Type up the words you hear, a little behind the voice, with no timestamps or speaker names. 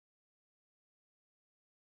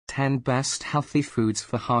10 Best Healthy Foods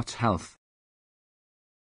for Heart Health.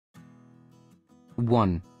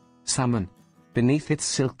 1. Salmon. Beneath its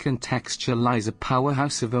silken texture lies a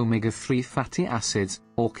powerhouse of omega-3 fatty acids,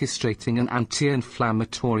 orchestrating an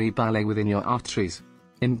anti-inflammatory ballet within your arteries.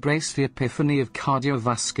 Embrace the epiphany of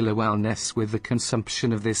cardiovascular wellness with the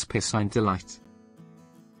consumption of this piscine delight.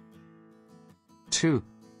 2.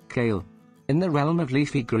 Kale. In the realm of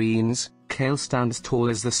leafy greens, kale stands tall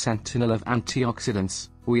as the sentinel of antioxidants,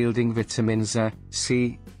 wielding vitamins A,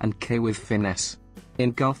 C, and K with finesse.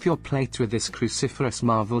 Engulf your plate with this cruciferous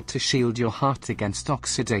marvel to shield your heart against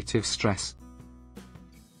oxidative stress.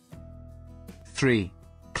 3.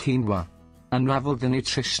 Quinoa. Unravel the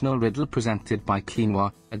nutritional riddle presented by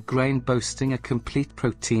quinoa, a grain boasting a complete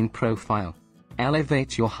protein profile.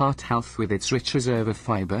 Elevate your heart health with its rich reserve of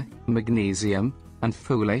fiber, magnesium, and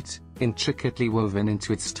folate, intricately woven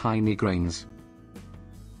into its tiny grains.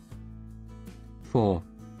 4.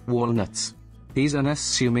 Walnuts. These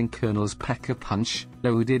unassuming kernels pack a punch,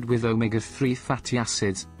 loaded with omega-3 fatty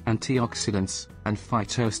acids, antioxidants, and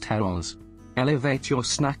phytosterols. Elevate your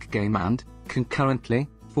snack game and, concurrently,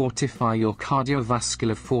 fortify your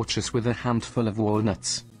cardiovascular fortress with a handful of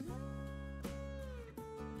walnuts.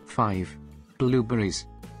 5. Blueberries.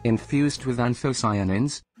 Infused with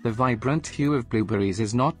anthocyanins, the vibrant hue of blueberries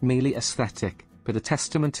is not merely aesthetic, but a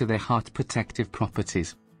testament to their heart-protective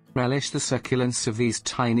properties. Relish the succulence of these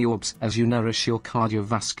tiny orbs as you nourish your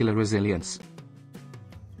cardiovascular resilience.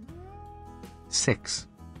 6.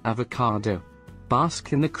 Avocado.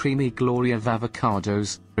 Bask in the creamy glory of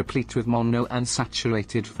avocados, replete with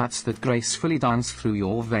monounsaturated fats that gracefully dance through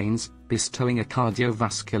your veins, bestowing a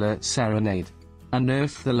cardiovascular serenade.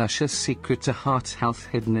 Unearth the luscious secret to heart health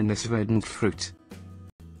hidden in this verdant fruit.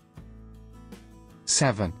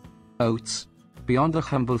 7. Oats. Beyond the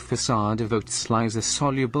humble facade of oats lies a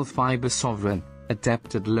soluble fiber sovereign,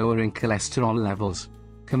 adept at lowering cholesterol levels.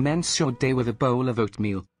 Commence your day with a bowl of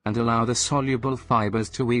oatmeal, and allow the soluble fibers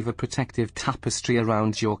to weave a protective tapestry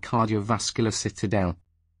around your cardiovascular citadel.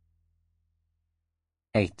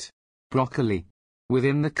 8. Broccoli.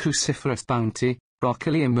 Within the cruciferous bounty,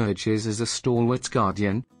 broccoli emerges as a stalwart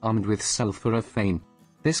guardian, armed with sulfur of fame.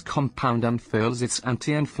 This compound unfurls its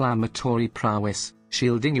anti-inflammatory prowess,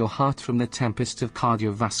 shielding your heart from the tempest of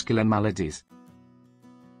cardiovascular maladies.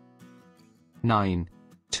 9.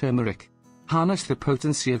 Turmeric. Harness the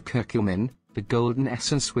potency of curcumin, the golden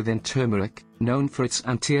essence within turmeric, known for its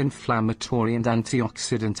anti-inflammatory and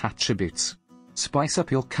antioxidant attributes. Spice up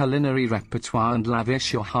your culinary repertoire and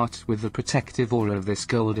lavish your heart with the protective aura of this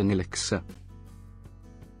golden elixir.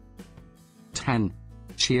 10.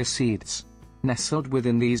 Chia seeds. Nestled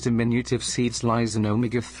within these diminutive seeds lies an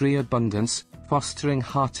omega-3 abundance, fostering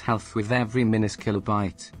heart health with every minuscule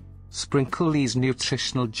bite. Sprinkle these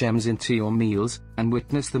nutritional gems into your meals, and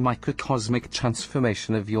witness the microcosmic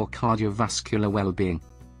transformation of your cardiovascular well-being.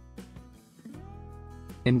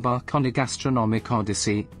 Embark on a gastronomic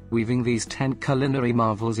odyssey, weaving these 10 culinary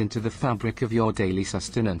marvels into the fabric of your daily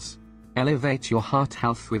sustenance. Elevate your heart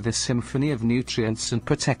health with a symphony of nutrients and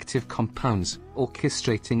protective compounds,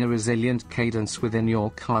 orchestrating a resilient cadence within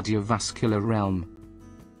your cardiovascular realm.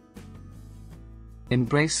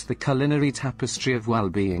 Embrace the culinary tapestry of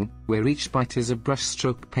well-being, where each bite is a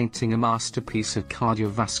brushstroke painting a masterpiece of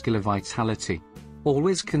cardiovascular vitality.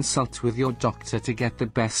 Always consult with your doctor to get the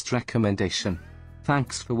best recommendation.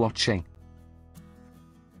 Thanks for watching.